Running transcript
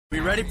We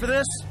ready for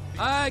this?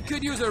 I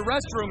could use a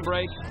restroom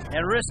break.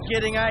 And risk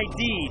getting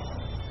ID'd.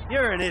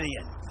 You're an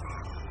idiot.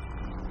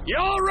 You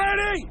all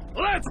ready?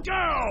 Let's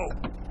go!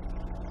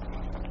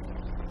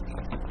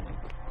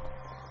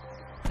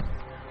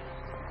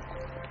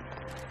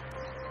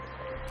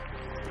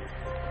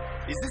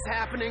 Is this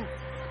happening?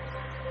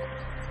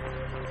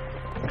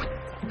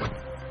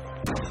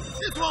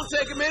 This won't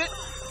take a minute.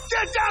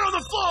 Get down on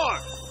the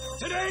floor!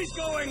 Today's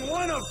going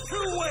one of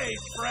two ways,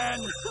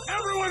 friend.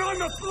 Everyone on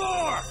the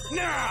floor!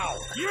 Now!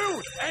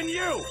 You and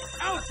you!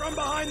 Out from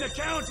behind the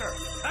counter!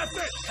 That's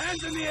it!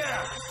 Hands in the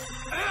air!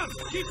 Em,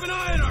 keep an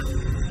eye on our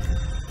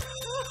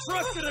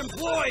trusted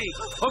employee!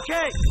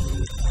 Okay.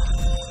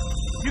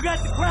 You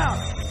got the crowd.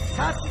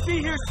 Cops will be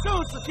here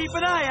soon, so keep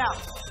an eye out.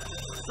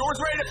 Door's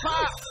ready to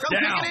pop!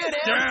 Come Down! kick it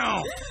in, Em!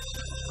 Down!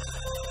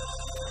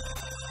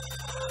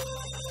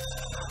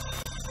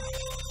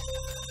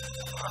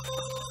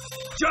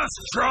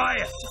 Just try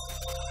it!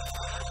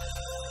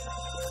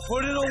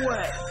 Put it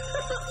away.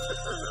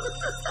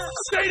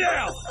 Stay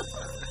down!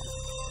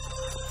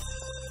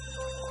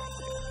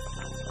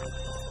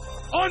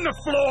 On the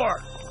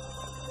floor!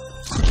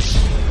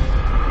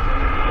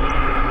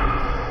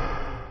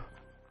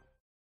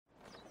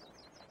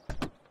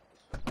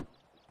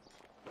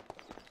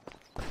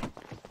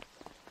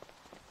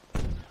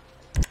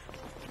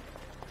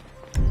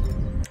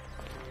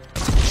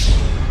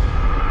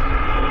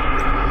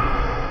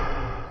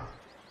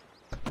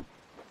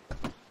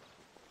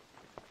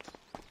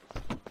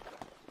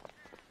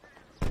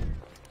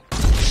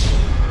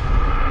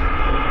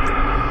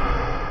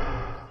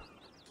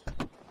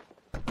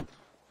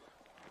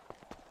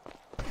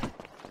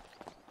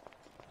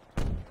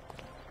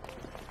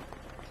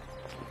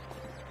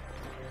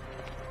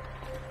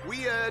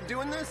 We,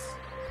 doing this?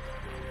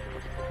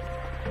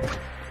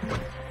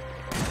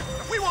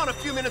 We want a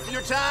few minutes of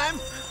your time.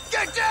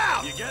 Get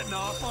down! You getting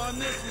off on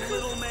this,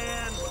 little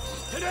man?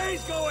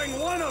 Today's going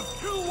one of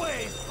two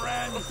ways,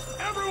 friends.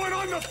 Everyone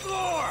on the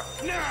floor!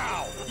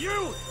 Now!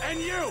 You and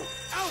you!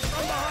 Out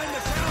from behind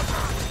the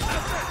counter!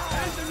 That's it!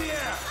 Hands in the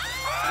air!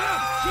 Em,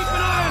 keep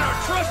an eye on our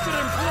trusted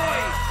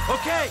employee!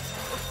 Okay.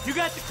 You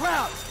got the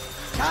crowd.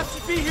 Cops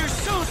should be here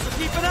soon, so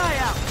keep an eye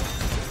out.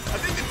 I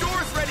think the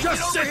door's ready.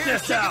 Just Get over sit here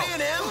this and out. kick it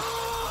in, Em.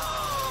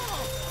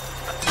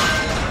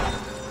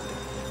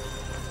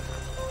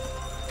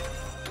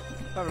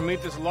 Ever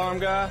meet this alarm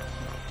guy?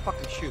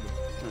 Fucking shoot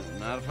him.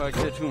 Not if I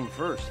get to him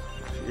first.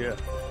 Yeah.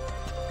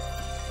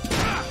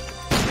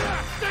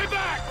 Stay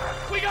back!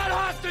 We got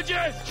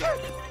hostages!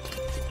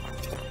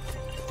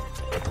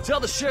 Tell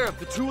the sheriff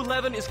the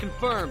 211 is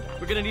confirmed.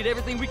 We're gonna need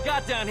everything we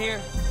got down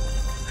here.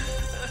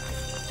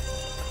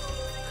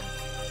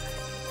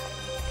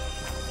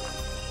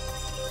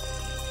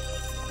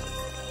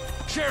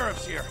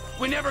 Sheriff's here.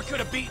 We never could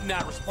have beaten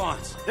that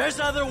response. There's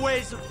other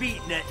ways of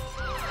beating it.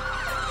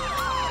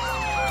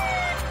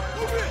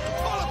 Move in.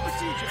 Call up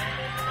procedure.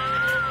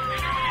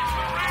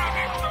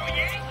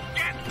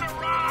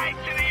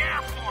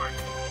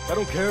 I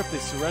don't care if they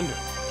surrender.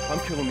 I'm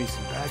killing me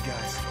some bad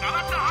guys. Now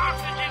let the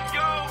hostages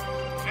go,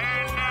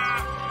 and,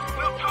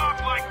 we'll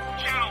talk like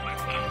gentlemen.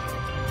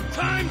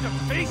 Time to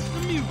face the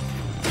music.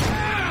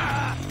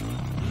 Ah!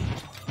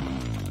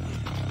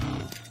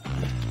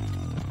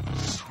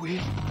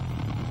 Sweet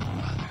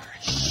mother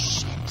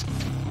shit.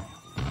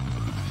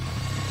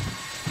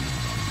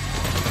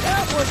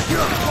 That was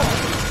your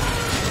fault.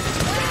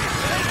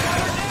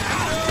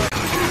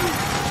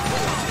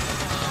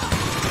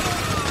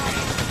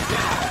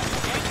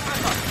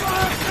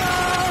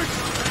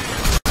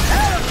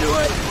 That'll do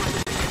it.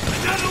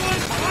 Another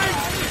one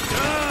bites the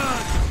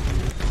done.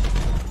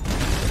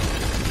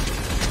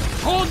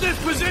 Hold this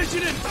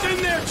position and send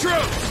their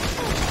troops.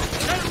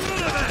 Get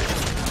rid of it.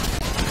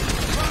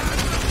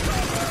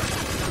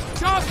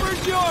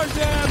 Chopper's yours,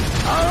 Em.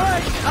 All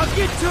right, I'll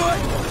get to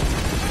it.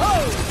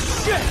 Oh,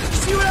 shit.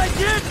 See what I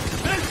did?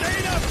 This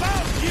ain't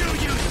about you,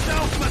 you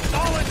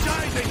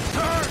self-mythologizing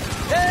turd.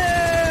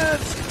 Yeah,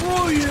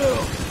 screw you.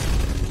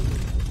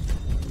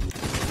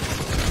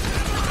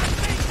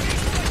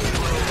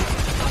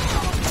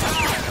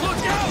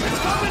 Look out! It's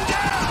coming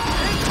down!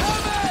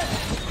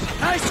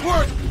 Nice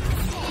work.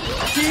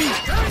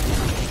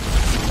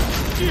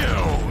 You!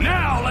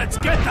 Now let's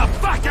get the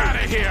fuck out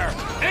of here!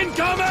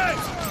 Incoming!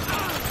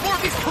 More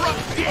of these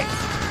corrupt dicks.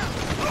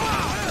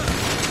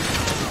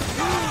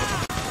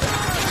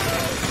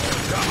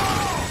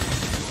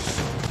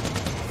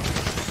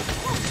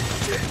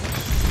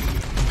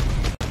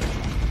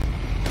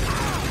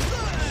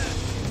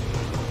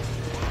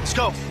 Let's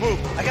go. Move.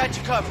 I got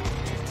you covered.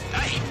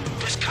 Hey,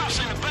 there's cops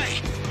in the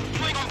bay.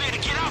 You ain't gonna be able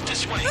to get out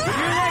this way. You hear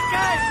that,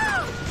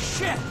 guy?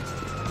 Shit.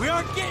 We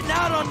aren't getting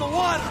out on the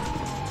water.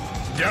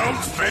 Don't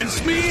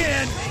fence me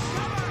in!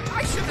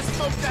 I should have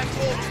smoked that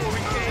hole before we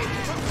came.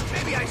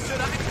 Maybe I should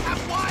have.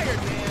 I'm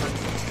wired, man.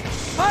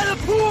 By the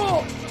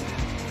pool.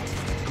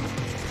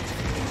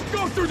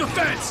 Go through the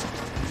fence!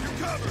 You're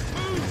covered.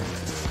 Move.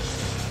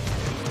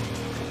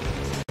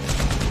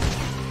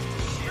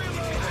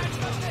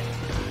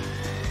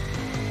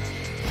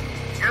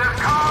 You have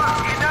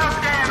caused enough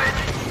damage.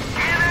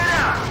 Give it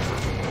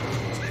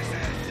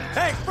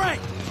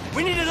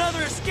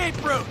other escape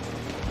route.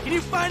 Can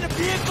you find a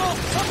vehicle?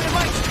 Something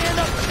might stand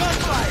up for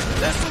gunfire.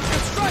 There's some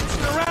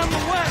construction around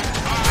the way.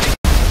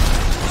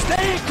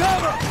 Stay in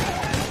cover.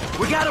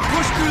 We gotta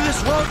push through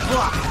this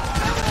roadblock.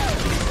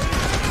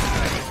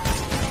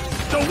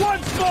 The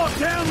one small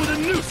town with a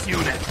noose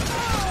unit.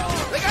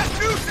 They got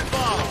noose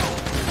involved!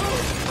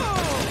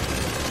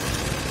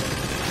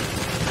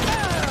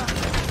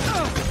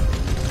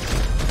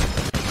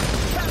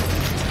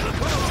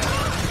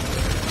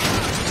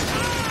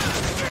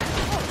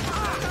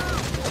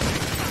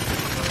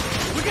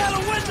 We got a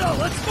window.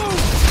 Let's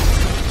move.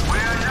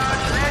 We're not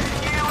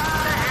letting you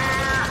out of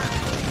here!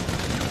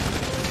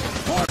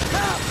 More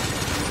cops.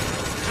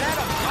 Is that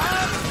a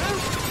bomb?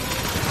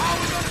 How are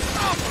we gonna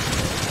stop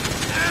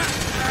them?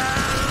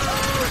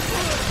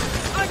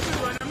 I could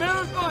run a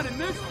marathon in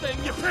this thing,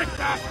 you prick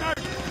bastard!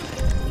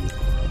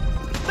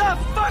 The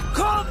fuck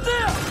called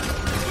this?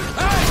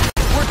 Hey!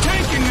 We're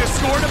taking this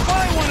score to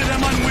buy one of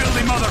them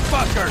unwieldy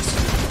motherfuckers!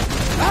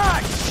 Ah,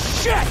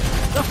 shit!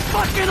 The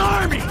fucking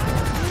army!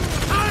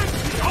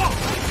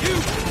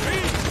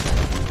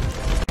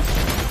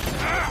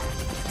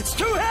 It's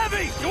too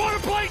heavy! You wanna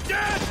play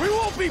dead? We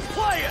won't be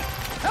playing!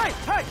 Hey,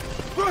 hey!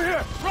 Through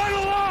here! Run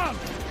along!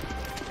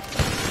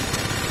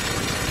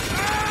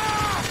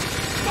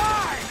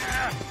 Fine!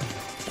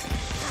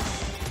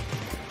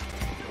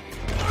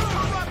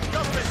 Corrupt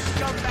government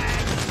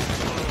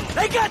scumbags!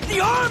 They got the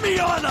army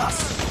on us!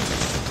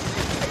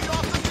 Paid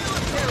off the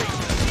military!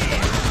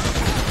 Yeah!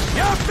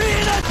 You're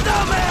being a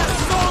dumbass,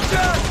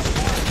 soldier!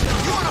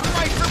 You wanna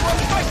fight the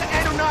road, fight the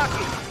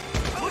Anunnaki!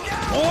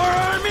 More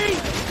army?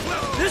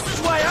 This is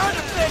why our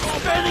defense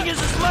spending is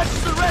as much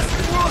as the rest of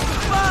the world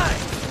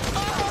combined!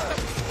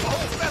 The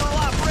whole federal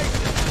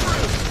operation is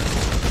through!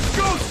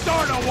 Go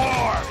start a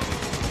war!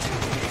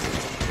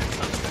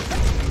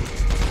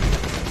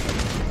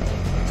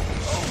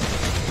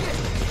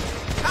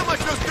 How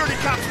much those dirty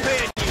cops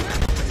paying you?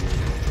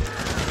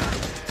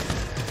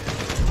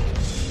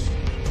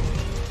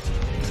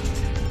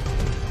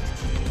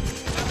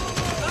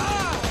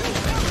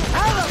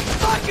 How the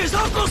fuck is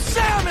Uncle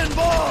Sam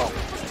involved?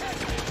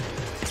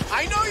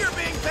 I know you're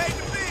being paid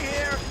to be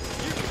here!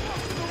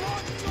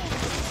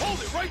 Hold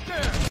it right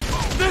there!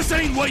 This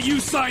ain't what you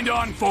signed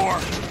on for!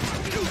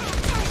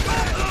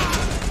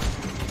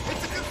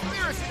 It's a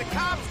conspiracy, the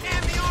cops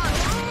and the army!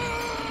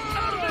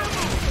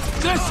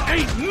 This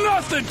ain't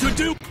nothing to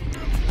do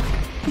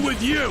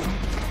with you!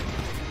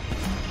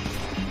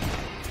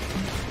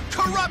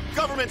 Corrupt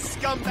government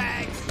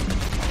scumbags!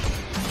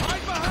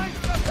 Hide behind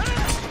the...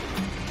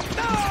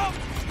 No!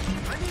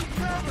 I need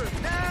cover,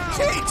 now!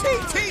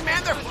 T,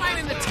 man, they're flying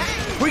in the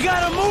tank! We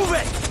gotta move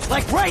it!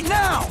 Like right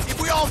now! If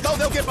we all go,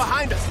 they'll get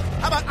behind us.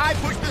 How about I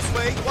push this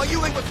way while you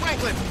link with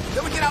Franklin?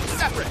 Then we get out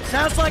separate.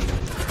 Sounds like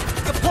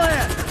a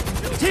plan.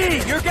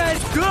 T, your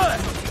guy's good.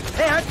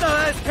 Hey, I thought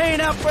I was paying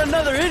out for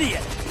another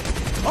idiot.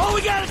 All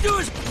we gotta do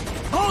is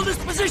hold this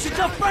position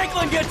till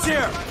Franklin gets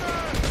here.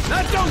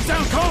 That don't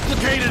sound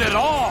complicated at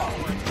all!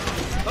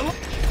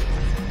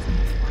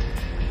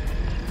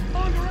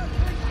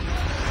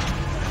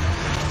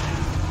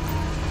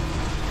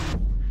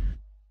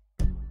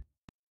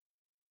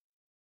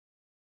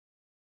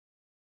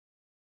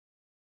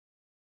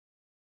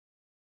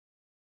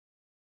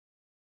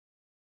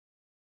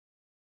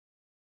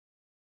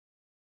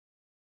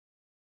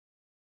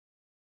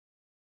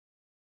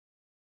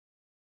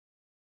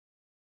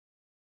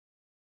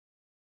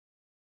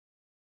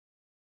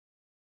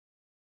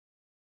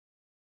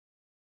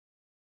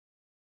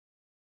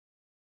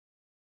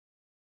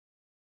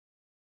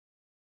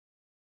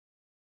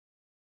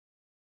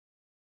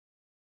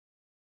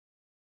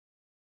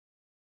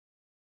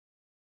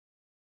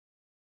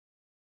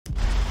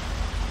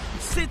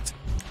 Sit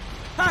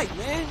tight,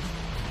 man.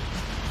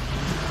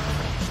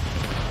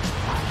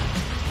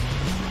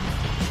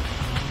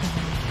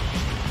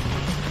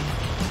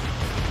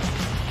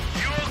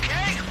 You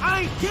okay? I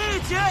ain't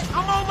dead yet.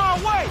 I'm on my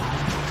way.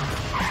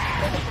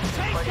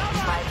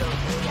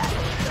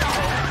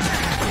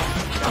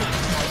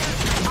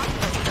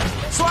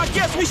 So I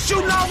guess we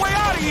shooting our way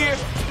out of here.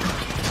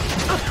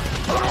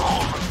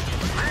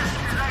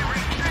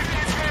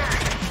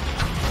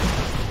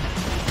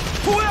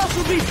 Who else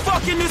will be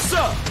fucking this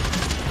up?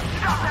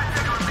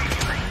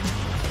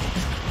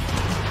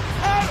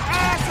 Hey,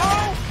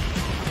 asshole!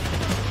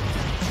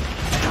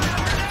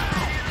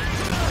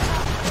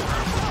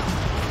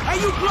 Hey,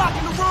 you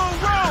blocking the wrong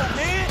road,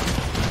 man!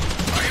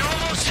 Are you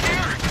almost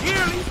here?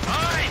 Nearly.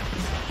 All right.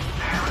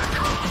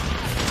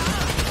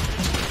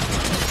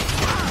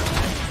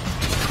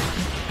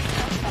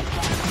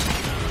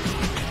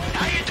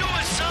 How you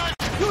doing, son?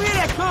 You hear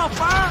that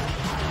gunfire?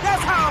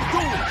 That's how I'm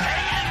doing.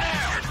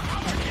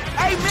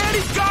 Hey, man,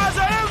 these guys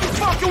are every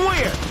fucking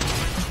where.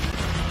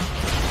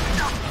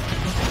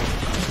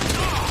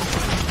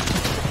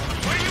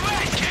 Where you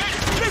at, kid?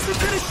 Listen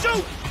to the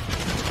shoot.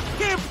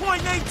 Can't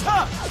point, ain't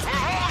tough. We're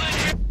holding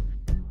here.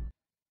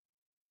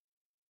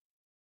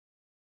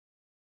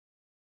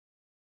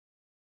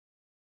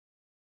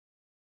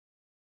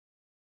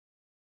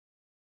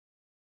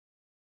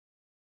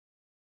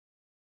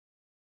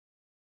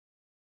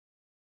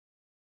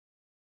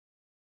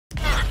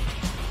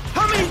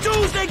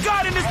 they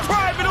got in this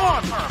private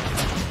army?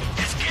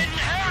 It's getting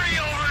hairy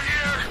over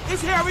here.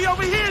 It's hairy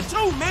over here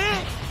too,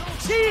 man.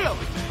 Chill.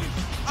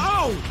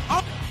 Oh.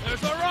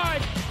 It's all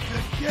right.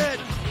 Good.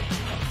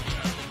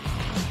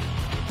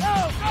 Go.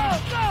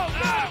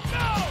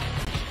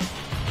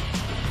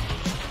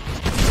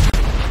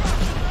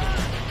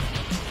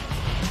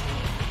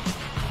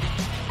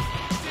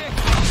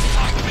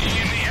 Fuck me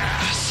in the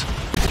ass.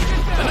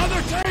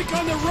 Another tank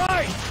on the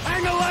right.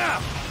 Hang a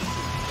left.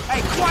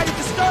 Hey, quiet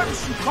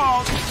disturbance, you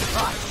called.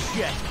 Ah,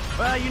 shit.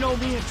 Well, you know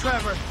me and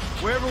Trevor.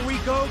 Wherever we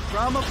go,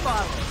 drama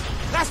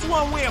follows. That's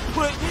one way of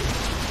putting it.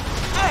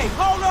 Hey,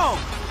 hold on.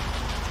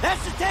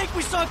 That's the tank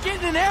we saw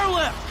getting an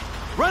airlift.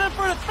 Running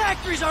for the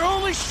factory's our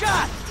only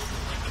shot.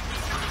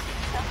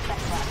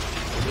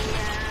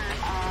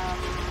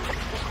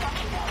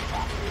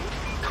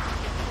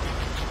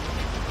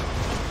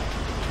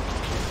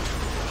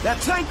 That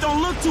tank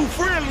don't look too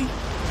friendly.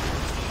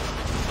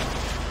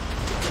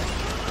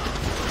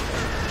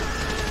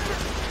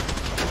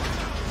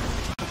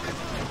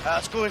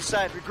 Let's go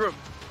inside, regroup.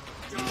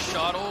 You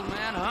shot, old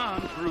man, huh?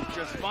 I'm grouped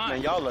just fine.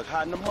 Man, y'all look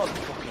hot in the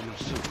motherfucker in them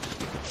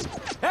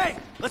suits. Hey,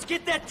 let's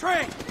get that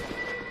train.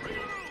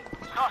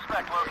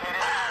 Suspect located.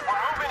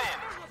 We're moving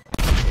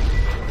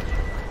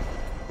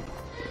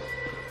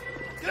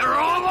in. They're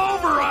all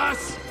over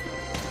us.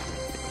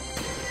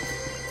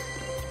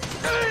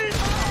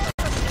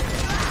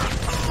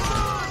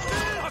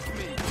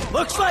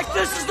 Looks like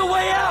this is the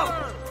way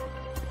out.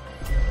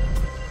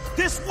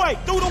 This way,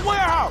 through the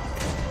warehouse.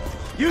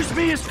 Use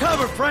me as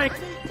cover, Frank.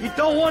 You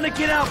don't want to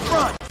get out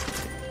front.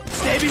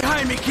 Stay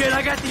behind me, kid.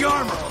 I got the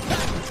armor.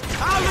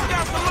 I'll look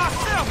out for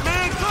myself,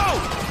 man. Go.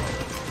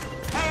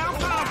 Hey, I'm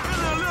kind of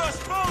feeling a little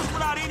exposed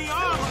without any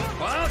armor.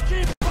 Well,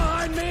 keep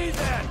behind me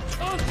then.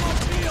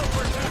 Oldsmobile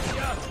protect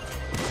ya.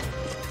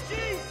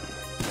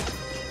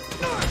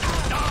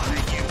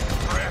 You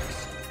pricks.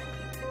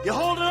 You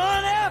holding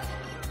on, F?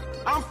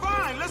 I'm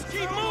fine. Let's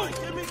keep moving.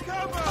 Give me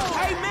cover.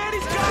 Hey, man,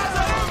 these guys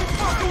are every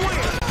fucking way.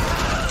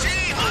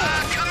 Team,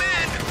 come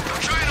in.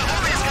 I'm trying to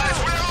hold these guys.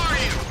 Where are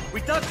you? We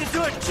ducked into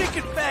a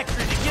chicken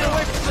factory to get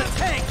away from the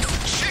tanks.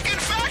 Chicken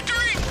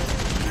factory?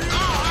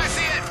 Oh, I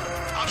see it.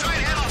 I'll try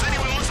and head off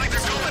anyone looks like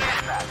they're going in.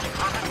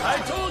 I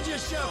told you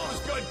Chef was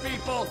good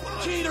people.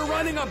 Key to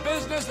running a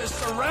business is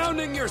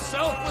surrounding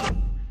yourself with...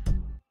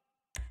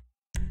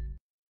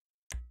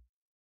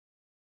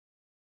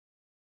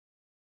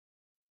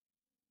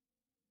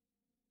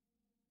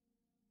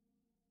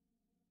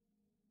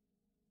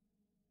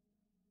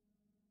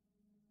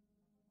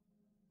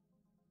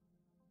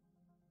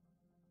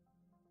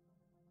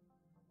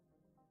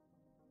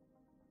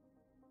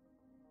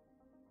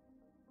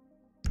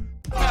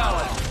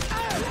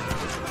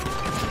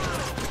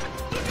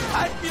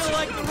 I feel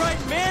like the right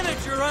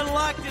manager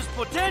unlocked his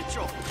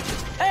potential.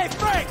 Hey,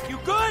 Frank, you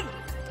good?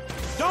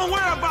 Don't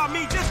worry about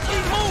me. Just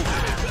keep moving.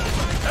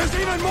 There's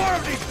even more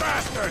of these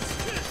bastards!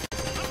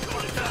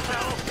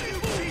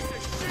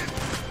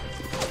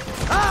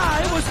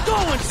 Ah, it was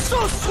going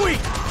so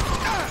sweet.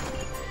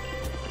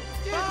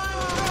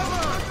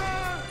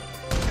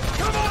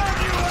 Come on,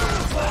 you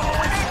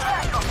assholes!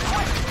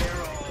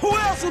 Who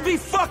else will be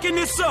fucking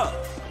this up?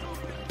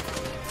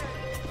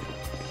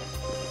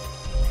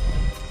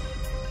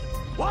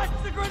 Watch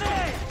the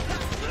grenade!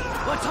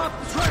 Let's hop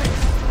the train!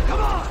 Come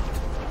on!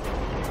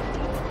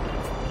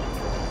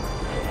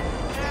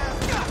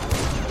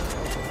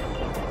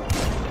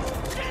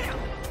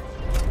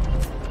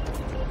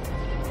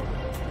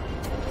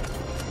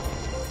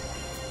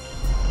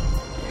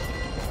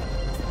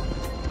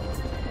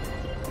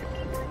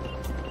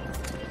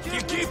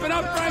 You keeping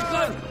up,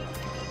 Franklin?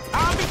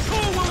 I'll be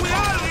cool when we're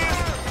out of here!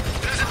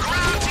 There's a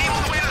ground team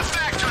on the way to the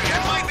factory. I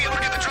might be able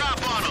to get the drop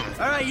on them.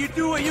 All right, you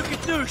do what you can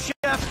do,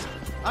 Chef.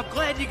 I'm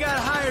glad you got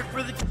hired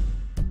for the...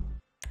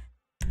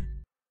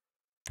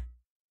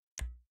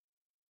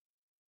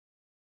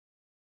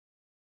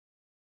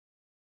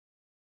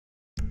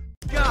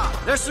 job.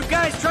 There's some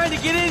guys trying to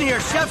get in here.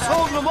 Chef's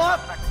holding them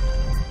up.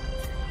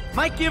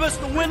 Might give us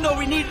the window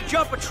we need to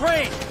jump a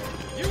train.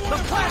 The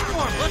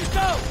platform, let's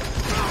go!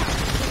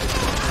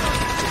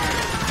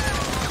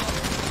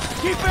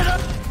 Keep it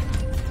up!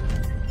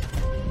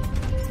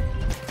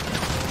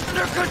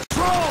 Under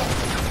control!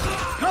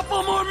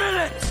 Couple more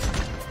minutes!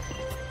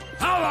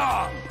 How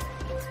long?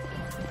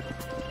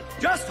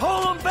 Just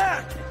hold them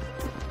back!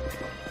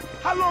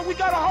 How long we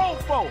gotta hold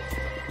for?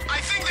 I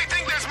think they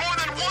think there's more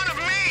than one of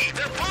me.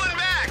 They're pulling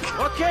back.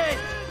 Okay.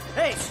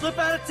 Hey, slip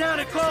out of town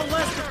and call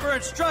Lester for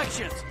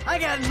instructions. I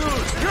got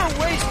news. You're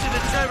wasted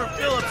at Trevor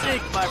Phillips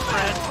Inc., my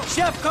friend.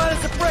 Chef caught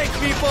us a break,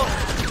 people.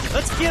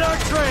 Let's get our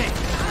train.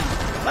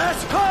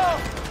 Last call.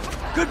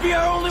 Could be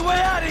our only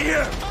way out of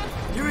here.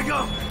 Here we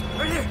go.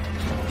 Right here.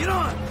 Get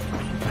on.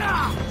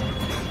 Ah.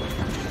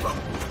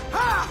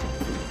 Ah.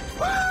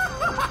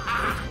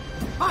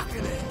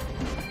 Fucking it.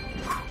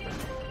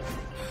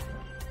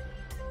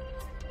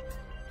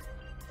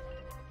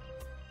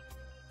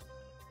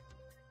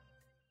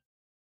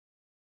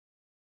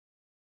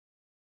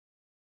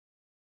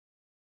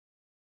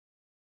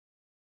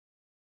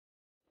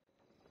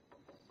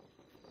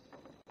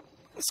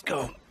 Let's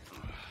go.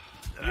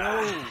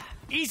 Yo,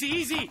 easy,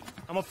 easy.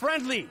 I'm a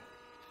friendly.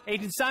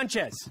 Agent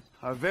Sanchez.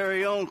 Our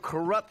very own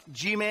corrupt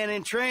G-man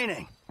in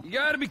training. You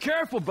gotta be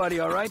careful, buddy,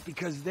 all right?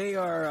 Because they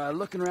are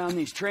looking around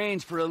these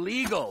trains for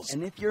illegals.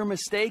 And if you're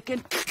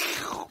mistaken,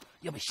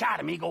 you'll be shot,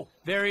 amigo.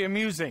 Very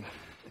amusing.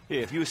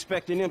 Yeah, if you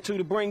expecting them two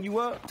to bring you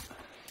up,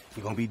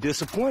 you're gonna be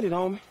disappointed,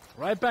 homie.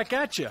 Right back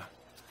at you.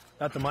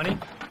 Got the money?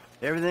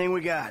 Everything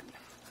we got.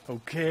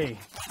 Okay.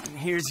 And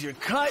here's your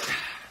cut.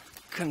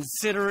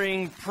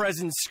 Considering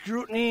present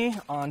scrutiny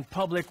on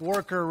public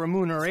worker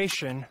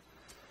remuneration,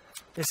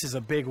 this is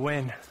a big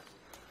win.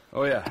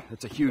 Oh, yeah,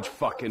 that's a huge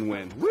fucking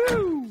win.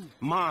 Woo!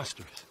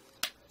 Monsters.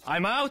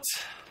 I'm out.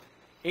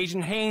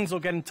 Agent Haynes will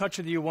get in touch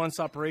with you once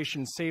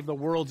Operation Save the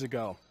World's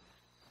ago.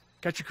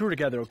 Get your crew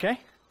together, okay?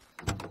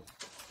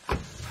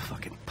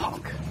 Fucking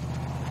punk.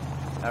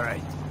 All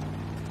right.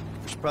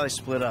 We should probably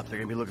split up. They're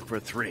gonna be looking for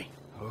a 3.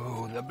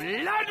 Oh, the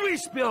blood we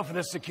spill for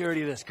the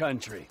security of this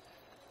country.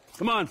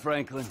 Come on,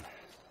 Franklin.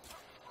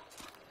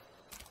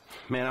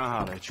 Man, I'll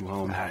holler at you,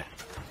 homie. All right.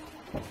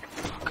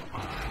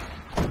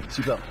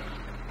 Seatbelt.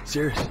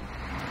 Serious.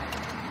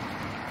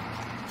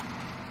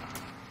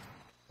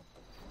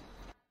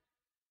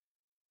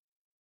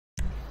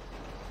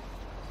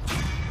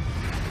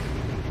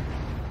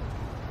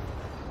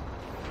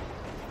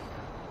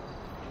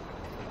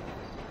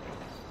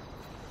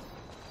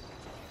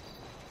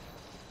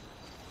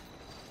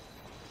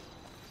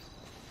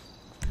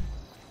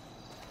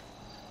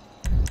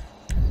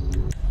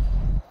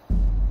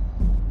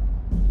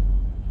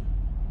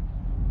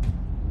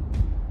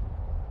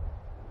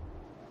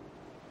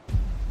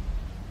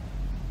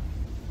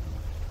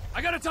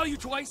 I gotta tell you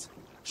twice.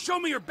 Show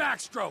me your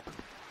backstroke.